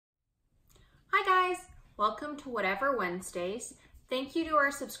Welcome to Whatever Wednesdays. Thank you to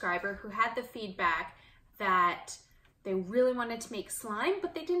our subscriber who had the feedback that they really wanted to make slime,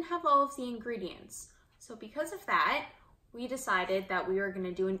 but they didn't have all of the ingredients. So because of that, we decided that we were going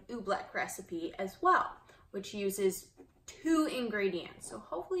to do an Oobleck recipe as well, which uses 2 ingredients. So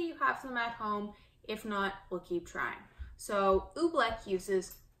hopefully you have them at home. If not, we'll keep trying. So Oobleck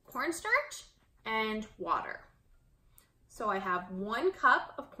uses cornstarch and water. So I have 1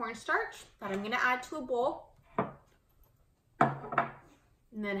 cup of cornstarch that I'm going to add to a bowl, and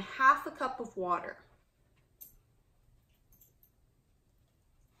then half a cup of water.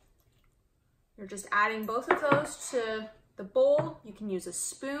 You're just adding both of those to the bowl. You can use a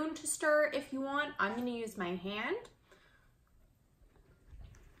spoon to stir if you want. I'm going to use my hand.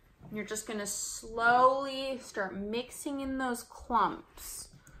 You're just going to slowly start mixing in those clumps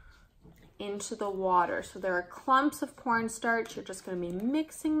into the water. So there are clumps of cornstarch. You're just going to be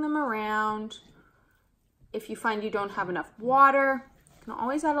mixing them around. If you find you don't have enough water, you can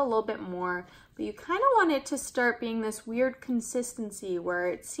always add a little bit more, but you kind of want it to start being this weird consistency where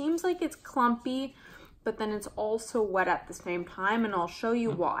it seems like it's clumpy, but then it's also wet at the same time, and I'll show you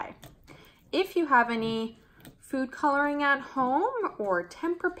why. If you have any food coloring at home or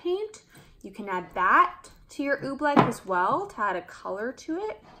tempera paint, you can add that to your Oobleck as well to add a color to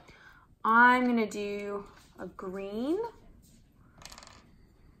it. I'm gonna do a green.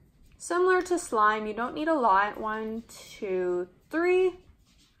 Similar to slime, you don't need a lot. 1, 2, 3.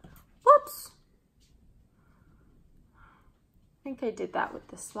 Whoops. I think I did that with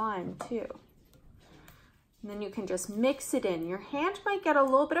the slime too. And then you can just mix it in. Your hand might get a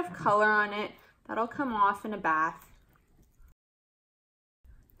little bit of color on it. That'll come off in a bath.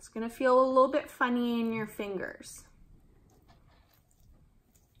 It's gonna feel a little bit funny in your fingers.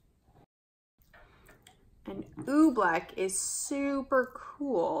 And Oobleck is super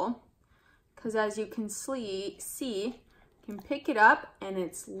cool because as you can see, you can pick it up and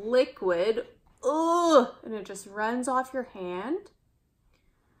it's liquid. Ugh, and it just runs off your hand.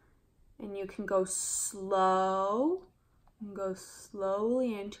 And you can go slow and go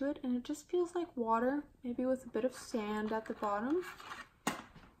slowly into it, and it just feels like water, maybe with a bit of sand at the bottom.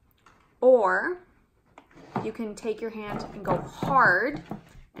 Or you can take your hand and go hard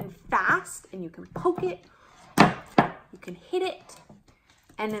and fast, and you can poke it, you can hit it,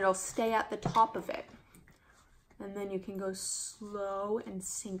 and it'll stay at the top of it. And then you can go slow and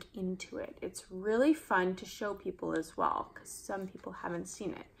sink into it. It's really fun to show people as well, because some people haven't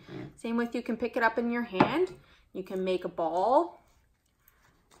seen it. Same with, you can pick it up in your hand, you can make a ball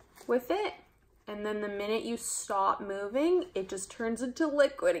with it, and then the minute you stop moving, it just turns into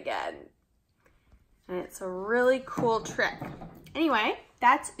liquid again. And it's a really cool trick. Anyway,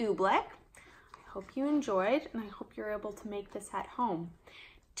 that's Oobleck. I hope you enjoyed, and I hope you're able to make this at home.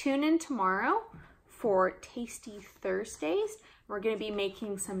 Tune in tomorrow for Tasty Thursdays. We're going to be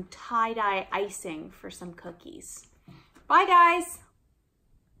making some tie-dye icing for some cookies. Bye, guys.